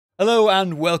Hello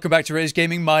and welcome back to Rage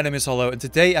Gaming. My name is Hollow and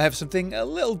today I have something a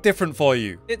little different for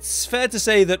you. It's fair to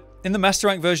say that in the Master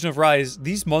Rank version of Rise,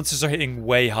 these monsters are hitting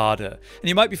way harder, and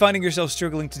you might be finding yourself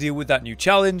struggling to deal with that new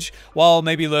challenge, while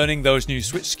maybe learning those new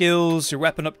switch skills, your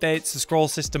weapon updates, the scroll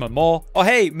system and more. Or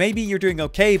hey, maybe you're doing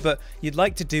okay, but you'd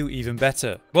like to do even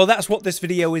better. Well, that's what this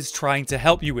video is trying to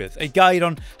help you with, a guide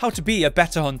on how to be a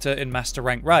better hunter in Master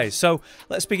Rank Rise. So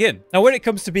let's begin. Now, when it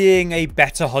comes to being a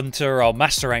better hunter or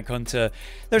Master Rank hunter,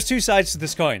 there's two sides to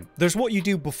this coin. There's what you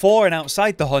do before and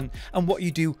outside the hunt, and what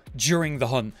you do during the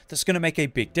hunt that's going to make a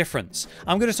big difference.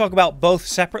 I'm going to talk about both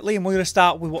separately, and we're going to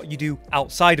start with what you do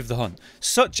outside of the hunt,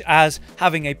 such as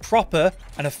having a proper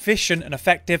and efficient and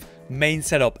effective main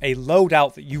setup, a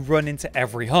loadout that you run into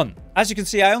every hunt. As you can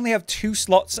see, I only have 2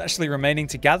 slots actually remaining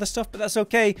to gather stuff, but that's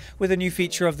okay. With a new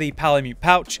feature of the Palamute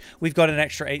pouch, we've got an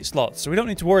extra 8 slots, so we don't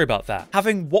need to worry about that.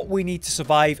 Having what we need to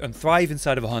survive and thrive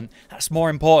inside of a hunt, that's more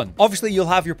important. Obviously, you'll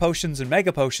have your potions and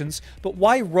mega potions, but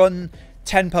why run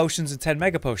 10 potions and 10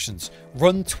 mega potions?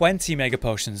 Run 20 mega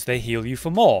potions, they heal you for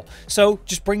more. So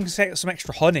just bring some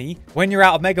extra honey. When you're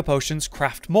out of mega potions,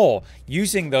 craft more,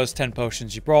 using those 10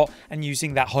 potions you brought and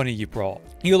using that honey you brought.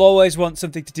 You'll always want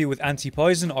something to do with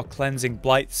anti-poison or cleansing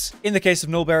blights, in the case of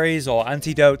nullberries or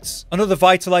antidotes. Another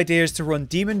vital idea is to run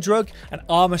demon drug and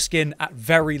armor skin at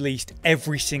very least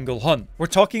every single hunt. We're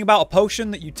talking about a potion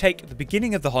that you take at the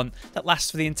beginning of the hunt that lasts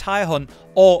for the entire hunt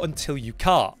or until you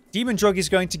cart. Demon Drug is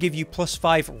going to give you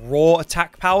 +5 raw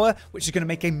attack power, which is going to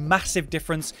make a massive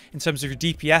difference in terms of your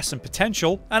DPS and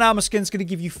potential. And Armor Skin is going to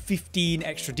give you 15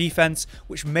 extra defense,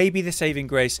 which may be the saving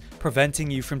grace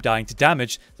preventing you from dying to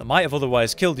damage that might have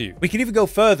otherwise killed you. We can even go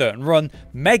further and run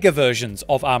Mega versions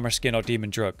of Armor Skin or Demon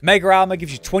Drug. Mega Armor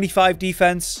gives you 25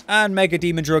 defense, and Mega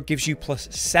Demon Drug gives you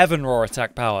 +7 raw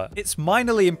attack power. It's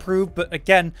minorly improved, but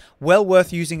again, well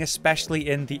worth using, especially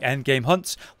in the endgame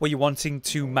hunts where you're wanting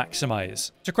to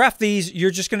maximize. To craft these,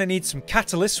 you're just going to need some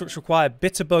catalysts, which require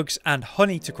bitter bugs and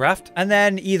honey to craft, and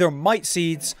then either mite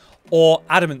seeds or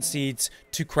adamant seeds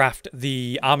to craft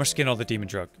the armor skin or the demon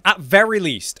drug. At very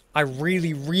least, I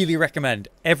really recommend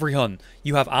every hunt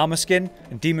you have armor skin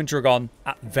and demon drug on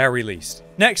at very least.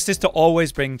 Next is to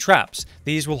always bring traps.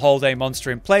 These will hold a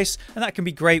monster in place, and that can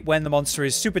be great when the monster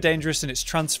is super dangerous and it's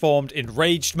transformed in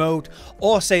raged mode,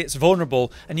 or say it's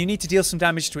vulnerable and you need to deal some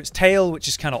damage to its tail, which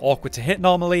is kind of awkward to hit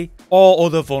normally, or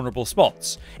other vulnerable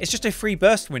spots. It's just a free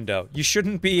burst window. You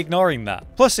shouldn't be ignoring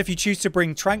that. Plus, if you choose to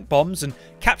bring trank bombs and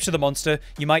capture the monster,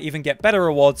 you might even get better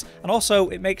rewards, and also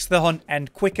it makes the hunt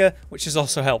end quicker, which is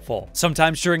also helpful.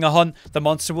 Sometimes during a hunt, the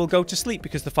monster will go to sleep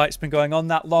because the fight's been going on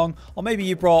that long, or maybe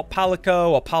you brought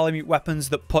Palico or Palamute weapons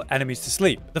that put enemies to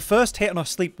sleep. The first hit on a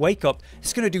sleep wake up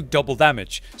is going to do double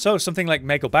damage, so something like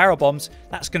Mega Barrel Bombs,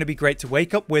 that's going to be great to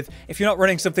wake up with if you're not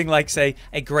running something like, say,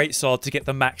 a Great Sword to get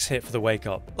the max hit for the wake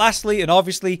up. Lastly, and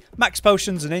obviously, max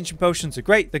potions and ancient potions are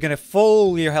great. They're going to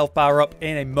full your health bar up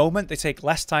in a moment. They take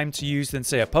less time to use than,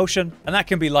 say, a potion, and that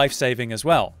can be life-saving as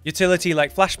well. Utility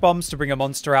like flash bombs to bring a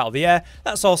monster out of the air,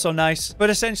 that's also nice, but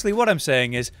essentially what I'm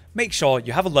saying is make sure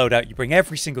you have a loadout you bring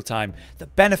every single time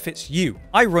that benefits you.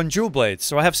 I run dual blades,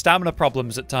 so I have stamina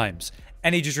problems at times.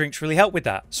 Energy drinks really help with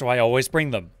that, so I always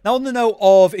bring them. Now, on the note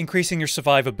of increasing your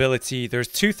survivability, there's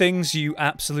 2 things you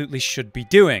absolutely should be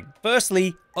doing.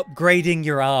 Firstly, upgrading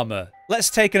your armor. Let's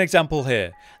take an example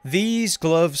here. These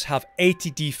gloves have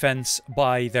 80 defense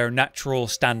by their natural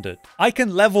standard. I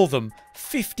can level them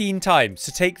 15 times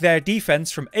to take their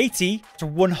defense from 80 to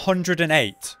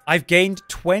 108. I've gained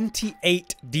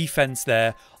 28 defense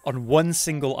there on one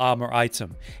single armor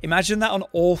item. Imagine that on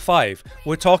all 5.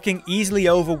 We're talking easily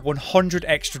over 100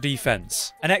 extra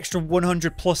defense. An extra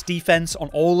 100 plus defense on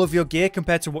all of your gear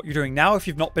compared to what you're doing now if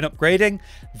you've not been upgrading.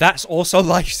 That's also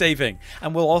life-saving,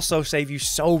 and will also save you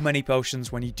so many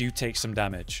potions when you do take some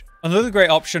damage. Another great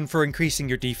option for increasing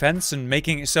your defense and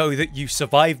making it so that you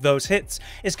survive those hits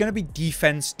is going to be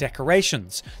defense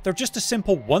decorations. They're just a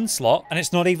simple 1 slot, and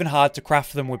it's not even hard to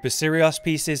craft them with Basirios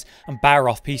pieces and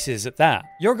Baroth pieces at that.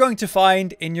 You're going to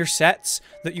find in your sets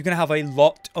that you're going to have a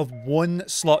lot of 1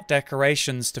 slot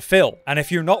decorations to fill. And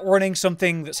if you're not running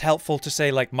something that's helpful to, say,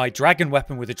 like my dragon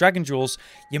weapon with the dragon jewels,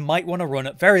 you might want to run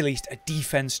at very least a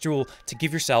defense jewel to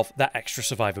give yourself that extra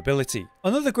survivability.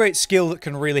 Another great skill that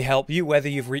can really help you, whether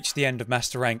you've reached the end of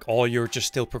Master Rank or you're just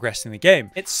still progressing the game,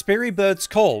 it's Spirit Bird's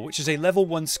Call, which is a level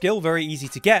 1 skill, very easy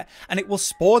to get, and it will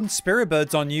spawn Spirit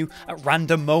Birds on you at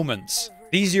random moments.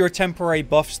 These are your temporary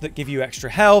buffs that give you extra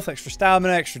health, extra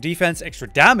stamina, extra defense, extra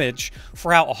damage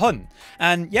throughout a hunt.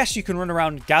 And yes, you can run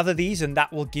around and gather these and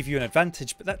that will give you an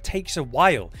advantage, but that takes a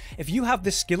while. If you have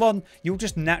this skill on, you'll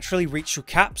just naturally reach your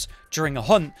caps during a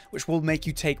hunt, which will make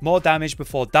you take more damage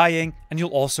before dying, and you'll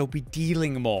also be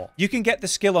dealing more. You can get the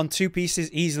skill on 2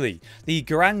 pieces easily. The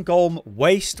Garang Golem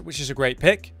Waist, which is a great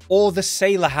pick, or the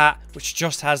Sailor Hat, which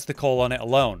just has the call on it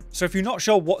alone. So if you're not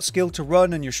sure what skill to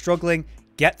run and you're struggling,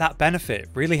 get that benefit. It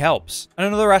really helps. And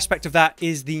another aspect of that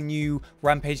is the new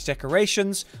Rampage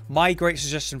decorations. My great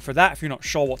suggestion for that, if you're not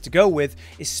sure what to go with,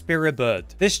 is Spirit Bird.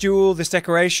 This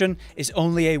decoration is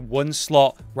only a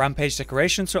 1-slot Rampage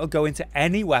decoration, so it'll go into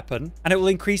any weapon, and it will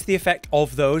increase the effect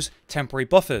of those temporary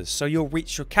buffers, so you'll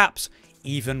reach your caps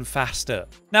even faster.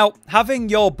 Now, having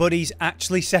your buddies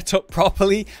actually set up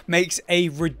properly makes a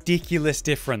ridiculous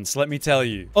difference, let me tell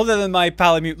you. Other than my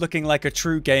Palamute looking like a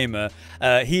true gamer,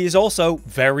 he is also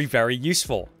very, very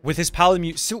useful. With his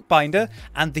Palamute Silkbinder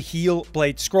and the Heal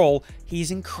Blade Scroll, he's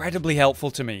incredibly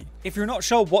helpful to me. If you're not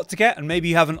sure what to get and maybe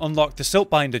you haven't unlocked the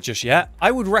Silkbinder just yet,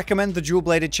 I would recommend the Dual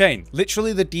Bladed Chain,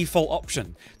 literally the default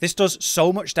option. This does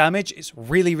so much damage, it's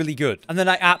really, really good. And then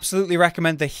I absolutely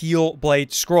recommend the Heal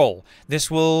Blade Scroll. This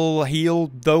will heal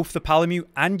both the Palamute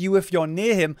and you if you're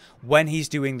near him when he's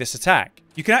doing this attack.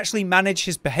 You can actually manage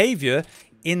his behavior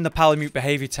in the Palamute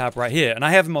behavior tab right here, and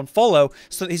I have him on follow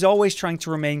so that he's always trying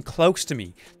to remain close to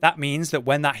me. That means that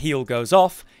when that heal goes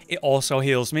off, it also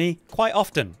heals me quite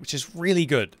often, which is really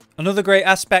good. Another great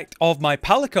aspect of my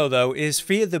Palico though is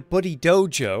via the Buddy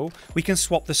Dojo, we can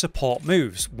swap the support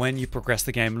moves when you progress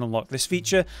the game and unlock this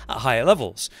feature at higher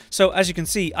levels. So as you can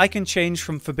see, I can change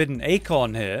from Forbidden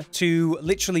Acorn here to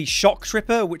literally Shock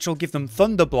Tripper, which will give them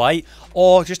Thunder Blight,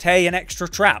 or just, hey, an extra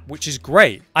trap, which is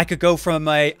great. I could go from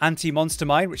a Anti-Monster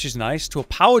Mine, which is nice, to a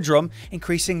Power Drum,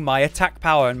 increasing my attack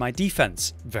power and my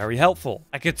defense. Very helpful.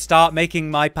 I could start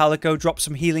making my Palico drop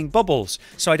some healing bubbles,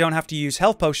 so I don't have to use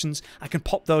health potions. I can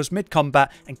pop those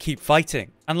mid-combat and keep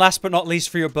fighting. And last but not least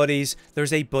for your buddies,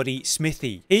 there's a Buddy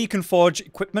Smithy. Here you can forge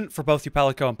equipment for both your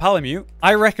Palico and Palamute.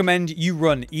 I recommend you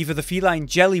run either the Feline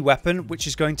Jelly weapon, which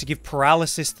is going to give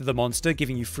paralysis to the monster,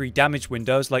 giving you free damage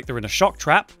windows like they're in a shock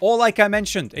trap, or like I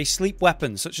mentioned, a sleep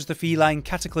weapon, such as the Feline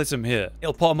Cataclysm here.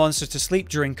 It'll put a monster to sleep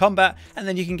during combat, and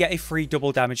then you can get a free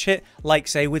double damage hit, like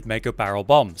say with Mega Barrel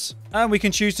Bombs. And we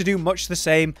can choose to do much the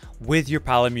same with your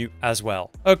Palamute as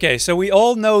well. Okay, so we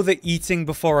all know that eating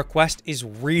before a quest is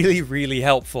really, really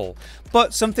helpful.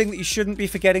 But something that you shouldn't be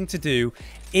forgetting to do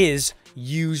is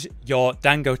use your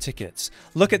Dango tickets.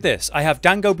 Look at this. I have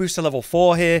Dango Booster level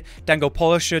 4 here, Dango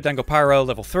Polisher, Dango Pyro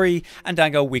level 3, and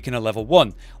Dango Weakener level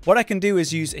 1. What I can do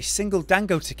is use a single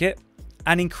Dango ticket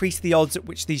and increase the odds at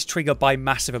which these trigger by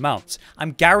massive amounts.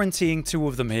 I'm guaranteeing 2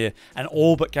 of them here, and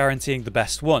all but guaranteeing the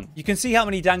best one. You can see how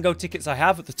many Dango tickets I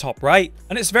have at the top right,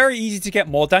 and it's very easy to get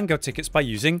more Dango tickets by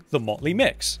using the Motley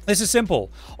Mix. This is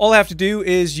simple. All I have to do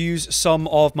is use some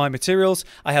of my materials.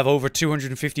 I have over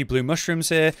 250 blue mushrooms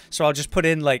here, so I'll just put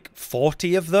in like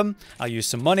 40 of them. I'll use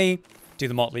some money, do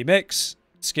the Motley Mix,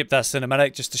 skip that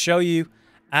cinematic just to show you.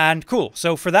 And cool.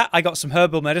 So for that, I got some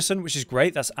herbal medicine, which is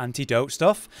great. That's antidote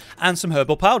stuff. And some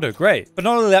herbal powder. Great. But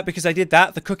not only that, because I did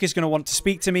that, the cook is going to want to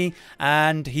speak to me,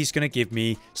 and he's going to give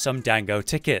me some Dango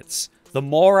tickets. The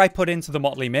more I put into the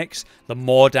Motley Mix, the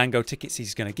more Dango tickets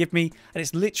he's going to give me, and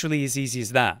it's literally as easy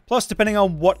as that. Plus, depending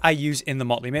on what I use in the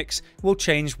Motley Mix, it will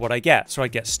change what I get. So I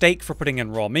get steak for putting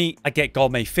in raw meat, I get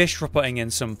gourmet fish for putting in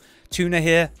some tuna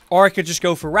here, or I could just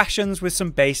go for rations with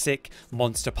some basic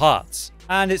monster parts.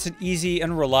 And it's an easy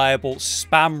and reliable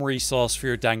spam resource for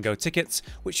your Dango tickets,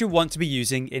 which you want to be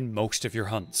using in most of your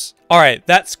hunts. Alright,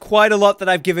 that's quite a lot that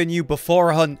I've given you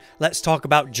before a hunt. Let's talk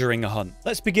about during a hunt.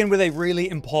 Let's begin with a really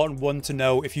important one to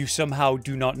know if you somehow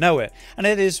do not know it, and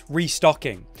it is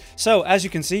restocking. So as you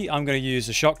can see, I'm going to use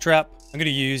a shock trap, I'm going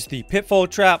to use the pitfall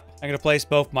trap, I'm going to place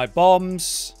both my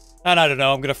bombs, and I don't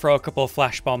know, I'm going to throw a couple of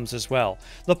flash bombs as well.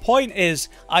 The point is,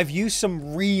 I've used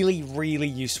some really, really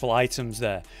useful items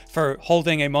there for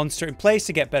holding a monster in place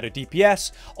to get better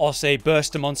DPS, or say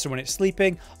burst a monster when it's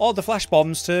sleeping, or the flash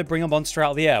bombs to bring a monster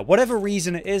out of the air. Whatever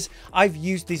reason it is, I've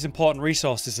used these important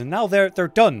resources and now they're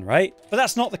done, right? But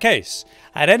that's not the case.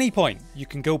 At any point, you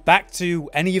can go back to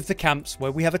any of the camps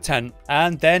where we have a tent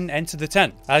and then enter the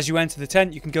tent. As you enter the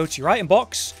tent, you can go to your item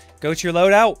box, go to your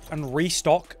loadout and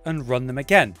restock and run them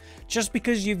again. Just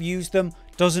because you've used them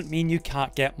doesn't mean you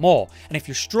can't get more. And if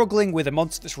you're struggling with a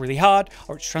monster that's really hard,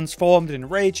 or it's transformed in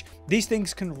rage, these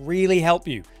things can really help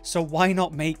you. So why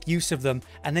not make use of them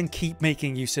and then keep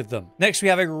making use of them? Next, we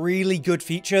have a really good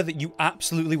feature that you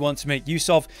absolutely want to make use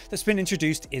of that's been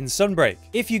introduced in Sunbreak.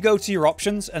 If you go to your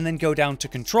options and then go down to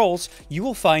controls, you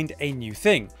will find a new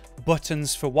thing: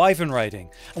 buttons for wyvern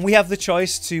riding. And we have the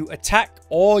choice to attack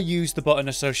or use the button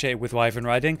associated with wyvern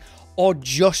riding, or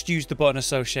just use the button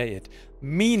associated,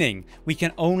 meaning we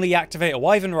can only activate a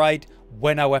wyvern ride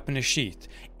when our weapon is sheathed.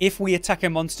 If we attack a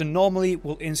monster normally,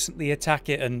 we'll instantly attack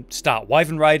it and start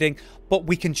wyvern riding, but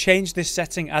we can change this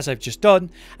setting as I've just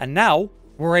done, and now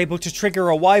we're able to trigger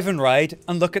a wyvern ride,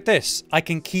 and look at this. I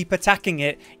can keep attacking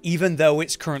it even though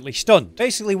it's currently stunned.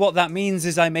 Basically what that means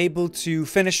is I'm able to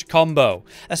finish a combo,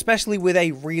 especially with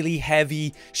a really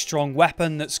heavy, strong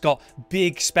weapon that's got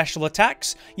big special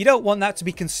attacks. You don't want that to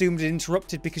be consumed and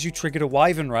interrupted because you triggered a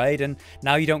wyvern ride and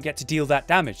now you don't get to deal that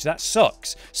damage. That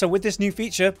sucks. So with this new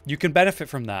feature, you can benefit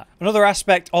from that. Another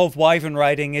aspect of wyvern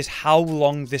riding is how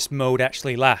long this mode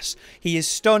actually lasts. He is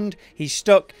stunned, he's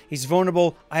stuck, he's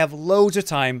vulnerable. I have loads of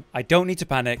time. I don't need to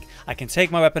panic. I can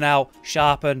take my weapon out,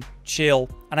 sharpen, chill,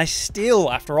 and I still,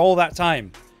 after all that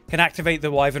time, can activate the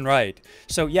wyvern ride.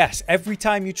 So yes, every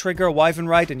time you trigger a wyvern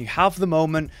ride and you have the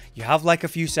moment, you have like a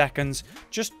few seconds,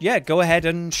 just, yeah, go ahead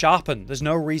and sharpen. There's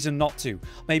no reason not to.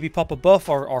 Maybe pop a buff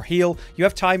or heal. You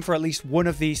have time for at least one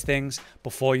of these things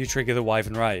before you trigger the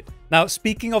wyvern ride. Now,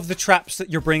 speaking of the traps that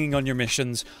you're bringing on your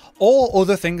missions, or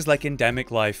other things like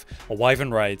endemic life or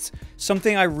wyvern rides,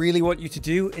 something I really want you to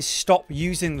do is stop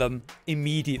using them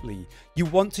immediately. You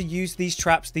want to use these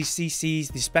traps, these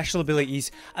CCs, these special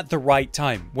abilities at the right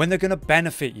time, when they're going to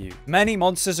benefit you. Many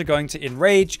monsters are going to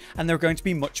enrage, and they're going to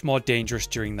be much more dangerous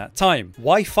during that time.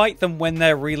 Why fight them when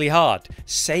they're really hard?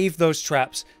 Save those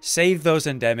traps, save those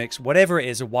endemics, whatever it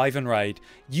is, a wyvern ride.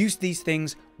 Use these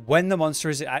things when the monster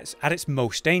is at its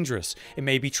most dangerous. It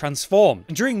may be transformed,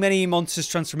 and during many monsters'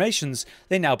 transformations,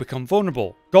 they now become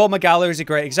vulnerable. Gormagala is a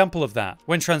great example of that.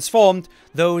 When transformed,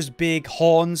 those big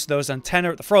horns, those antennae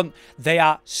at the front, they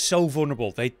are so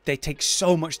vulnerable. They take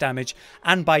so much damage,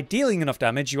 and by dealing enough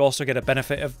damage, you also get a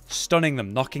benefit of stunning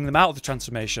them, knocking them out of the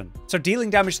transformation. So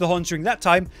dealing damage to the horns during that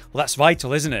time, well, that's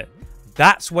vital, isn't it?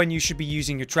 That's when you should be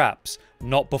using your traps,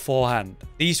 not beforehand.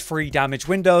 These free damage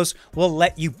windows will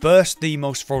let you burst the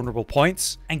most vulnerable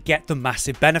points and get the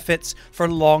massive benefits for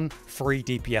long, free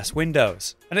DPS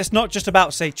windows. And it's not just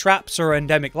about, say, traps or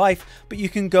endemic life, but you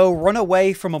can go run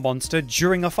away from a monster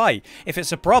during a fight. If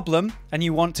it's a problem and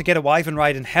you want to get a wyvern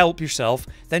ride and help yourself,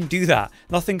 then do that.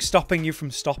 Nothing's stopping you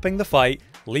from stopping the fight,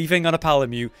 leaving on a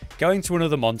Palamute, going to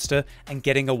another monster, and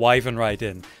getting a wyvern ride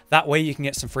in. That way you can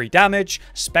get some free damage,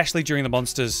 especially during the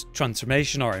monster's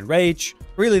transformation or enrage.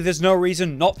 Really, there's no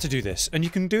reason not to do this, and you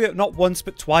can do it not once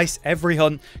but twice every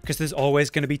hunt, because there's always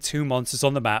going to be 2 monsters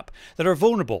on the map that are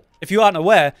vulnerable. If you aren't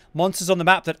aware, monsters on the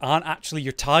map that aren't actually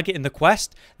your target in the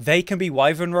quest, they can be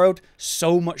wyvern rode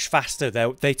so much faster.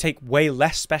 They take way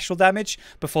less special damage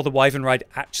before the wyvern ride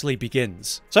actually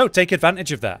begins. So take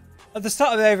advantage of that. At the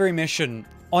start of every mission,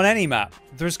 on any map,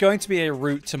 there's going to be a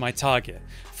route to my target.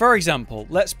 For example,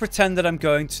 let's pretend that I'm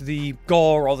going to the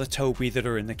Gore or the Toby that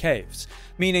are in the caves,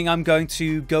 meaning I'm going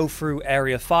to go through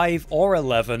area 5 or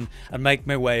 11 and make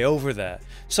my way over there.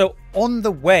 So on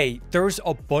the way, there's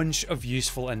a bunch of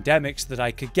useful endemics that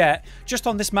I could get just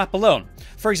on this map alone.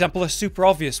 For example, a super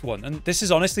obvious one, and this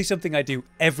is honestly something I do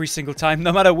every single time,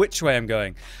 no matter which way I'm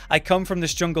going. I come from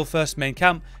this jungle first main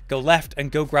camp, go left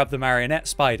and go grab the marionette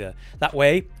spider. That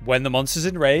way, when the monster's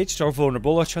enraged or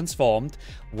vulnerable or transformed,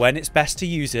 when it's best to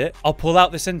use it, I'll pull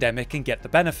out this endemic and get the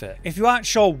benefit. If you aren't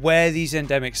sure where these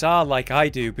endemics are, like I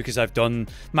do because I've done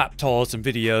map tours and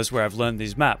videos where I've learned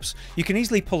these maps, you can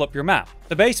easily pull up your map.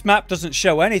 The base map doesn't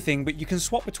show anything, but you can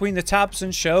swap between the tabs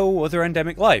and show other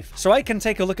endemic life. So I can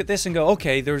take a look at this and go,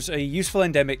 okay, there's a useful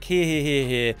endemic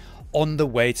here, on the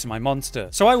way to my monster.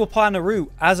 So I will plan a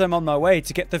route as I'm on my way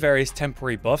to get the various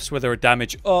temporary buffs, whether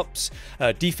damage ups,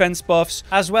 defense buffs,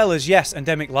 as well as, yes,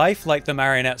 endemic life like the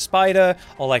marionette spider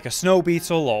or like a snow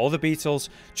beetle or other beetles,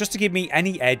 just to give me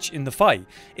any edge in the fight.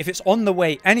 If it's on the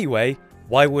way anyway,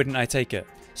 why wouldn't I take it?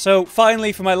 So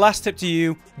finally, for my last tip to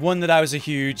you, one that I was a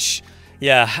huge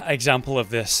example of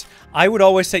this. I would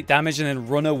always take damage and then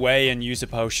run away and use a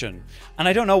potion. And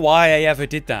I don't know why I ever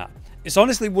did that. It's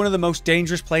honestly one of the most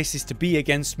dangerous places to be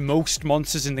against most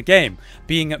monsters in the game.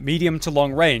 Being at medium to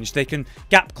long range, they can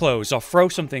gap close or throw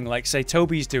something like, say,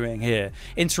 Toby's doing here,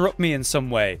 interrupt me in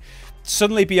some way.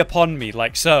 suddenly be upon me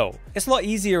like so. It's a lot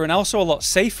easier and also a lot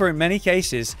safer in many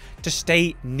cases to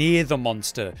stay near the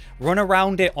monster. Run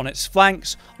around it on its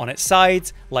flanks, on its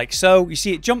sides, like so. You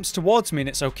see it jumps towards me and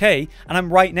it's okay, and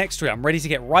I'm right next to it. I'm ready to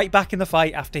get right back in the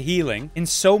fight after healing. In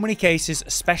so many cases,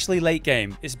 especially late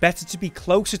game, it's better to be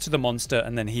closer to the monster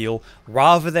and then heal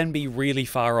rather than be really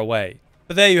far away.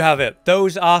 But there you have it.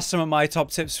 Those are some of my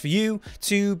top tips for you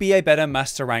to be a better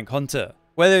master rank hunter.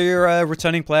 Whether you're a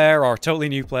returning player or a totally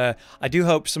new player, I do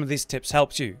hope some of these tips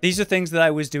helped you. These are things that I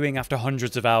was doing after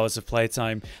hundreds of hours of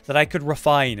playtime that I could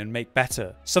refine and make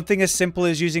better. Something as simple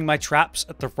as using my traps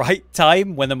at the right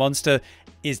time when the monster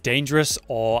is dangerous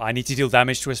or I need to deal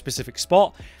damage to a specific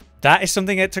spot. That is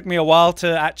something it took me a while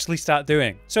to actually start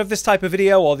doing. So if this type of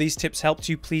video or these tips helped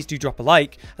you, please do drop a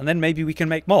like, and then maybe we can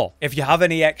make more. If you have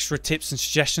any extra tips and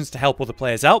suggestions to help other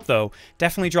players out though,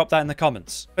 definitely drop that in the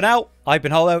comments. For now, I've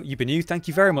been Hollow, you've been you, thank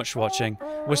you very much for watching.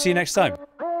 We'll see you next time.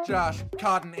 Josh,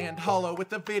 Cotton, and Hollow with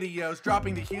the videos,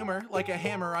 dropping the humor like a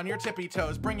hammer on your tippy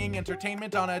toes, bringing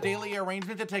entertainment on a daily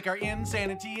arrangement to take our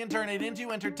insanity and turn it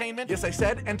into entertainment. Yes, I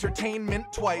said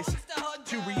entertainment twice,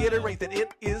 to reiterate that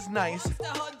it is nice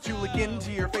to look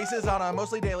into your faces on a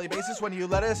mostly daily basis when you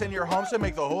let us in your homes to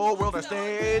make the whole world a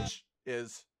stage.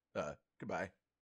 Goodbye.